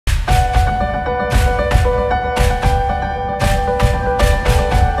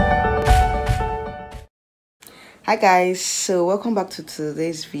Hi guys, so welcome back to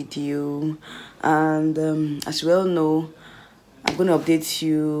today's video, and as you all know, I'm going to update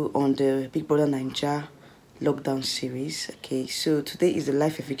you on the Big Brother Naija lockdown series. Okay, so today is the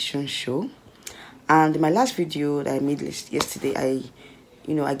live eviction show, and in my last video that I made yesterday,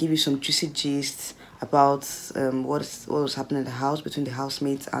 I give you some juicy gist about what was happening in the house between the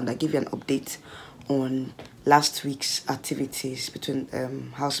housemates, and I give you an update on last week's activities between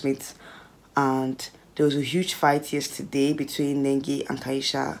housemates. And there was a huge fight yesterday between Nengi and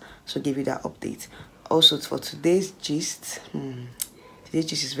Kaisha, so I'll give you that update. Also, for today's gist, today's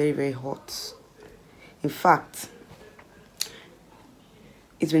gist is very, very hot. In fact,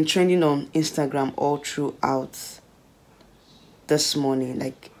 it's been trending on Instagram all throughout this morning.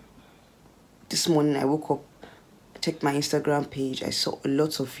 Like, this morning I woke up, checked my Instagram page, I saw a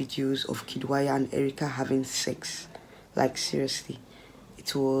lot of videos of Kidwaya and Erica having sex. Like, seriously,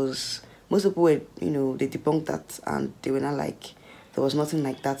 it was... Most people were, they debunked that, and they were not like, there was nothing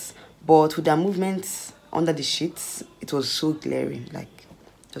like that. But with their movements under the sheets, it was so glaring. Like,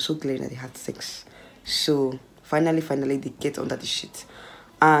 it was so glaring that they had sex. So, finally, they get under the sheet.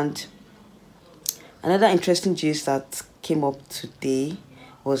 And another interesting gist that came up today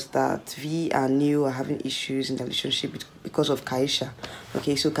was that V and Neil are having issues in the relationship because of Kaisha.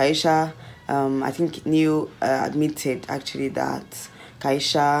 Okay, so Kaisha, I think Neil admitted actually that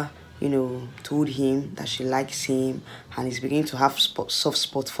Kaisha, told him that she likes him and he's beginning to have soft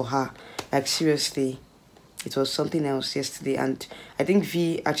spot for her. Like, seriously, it was something else yesterday. And I think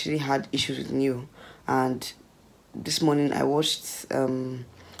V actually had issues with Neil. And this morning I watched,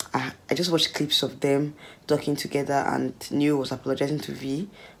 I just watched clips of them talking together, and Neil was apologizing to V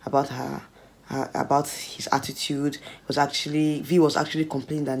about about his attitude. V was actually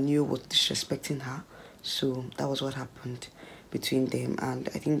complaining that Neil was disrespecting her. So that was what happened between them, and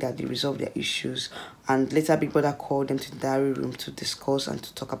I think that they resolved their issues. And later Big Brother called them to the diary room to discuss and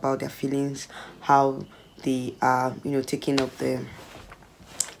to talk about their feelings, how they are taking up the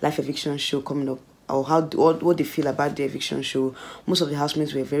live eviction show coming up, or what they feel about the eviction show. Most of the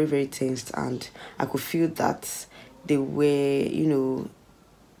housemates were very, very tensed, and I could feel that they were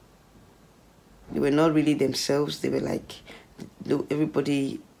they were not really themselves. They were like,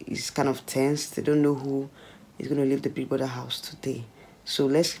 everybody is kind of tense. They don't know who is going to leave the Big Brother house today. So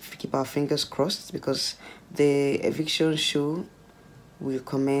let's keep our fingers crossed, because the eviction show will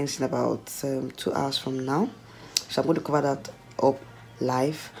commence in about 2 hours from now. So I'm going to cover that up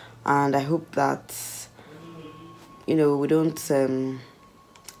live, and I hope that we don't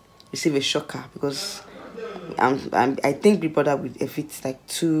receive a shocker, because I think Big Brother will evict like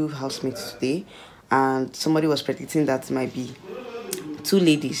 2 housemates today, and somebody was predicting that it might be 2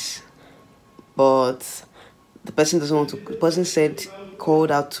 ladies, but the person doesn't want to. The person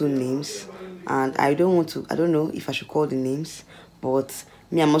called out 2 names, and I don't know if I should call the names, but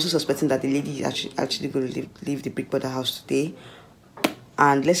me, I'm also suspecting that the lady is actually going to leave the Big Brother house today.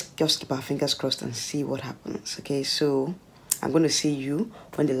 And let's just keep our fingers crossed and see what happens. Okay, so I'm going to see you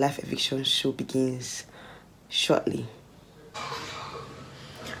when the live eviction show begins shortly.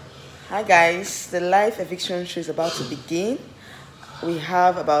 Hi guys, the live eviction show is about to begin. We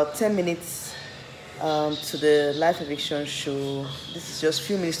have about 10 minutes to the live eviction show. This is just a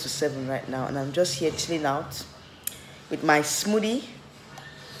few minutes to 7 right now, and I'm just here chilling out with my smoothie.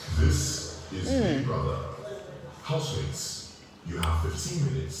 This is Big Brother. Housemates, you have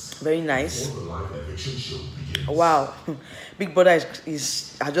 15 minutes. Very nice. Before the live eviction show begins. Wow, Big Brother has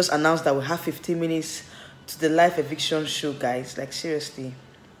just announced that we have 15 minutes to the live eviction show, guys. Like, seriously.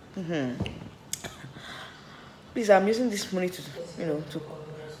 Please, I'm using this money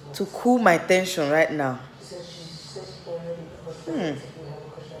to cool my tension right now.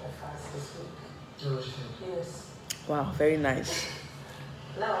 Wow, very nice.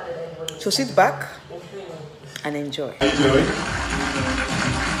 So sit back and enjoy. How you doing?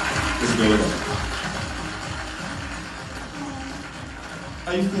 What's going on?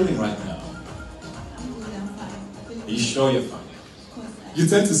 How are you feeling right now? Are you sure you're fine? You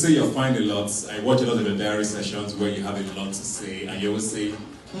tend to say you're fine a lot. I watch a lot of your diary sessions where you have a lot to say, and you always say,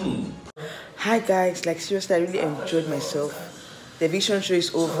 Hi guys, like, seriously, I really enjoyed myself. The eviction show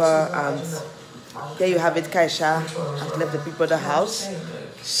is over, and there you have it. Kaisha has left the Big Brother house.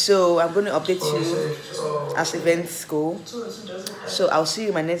 So I'm going to update you as events go. So I'll see you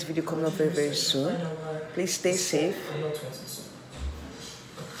in my next video coming up very, very soon. Please stay safe.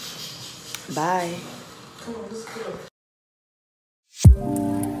 Bye.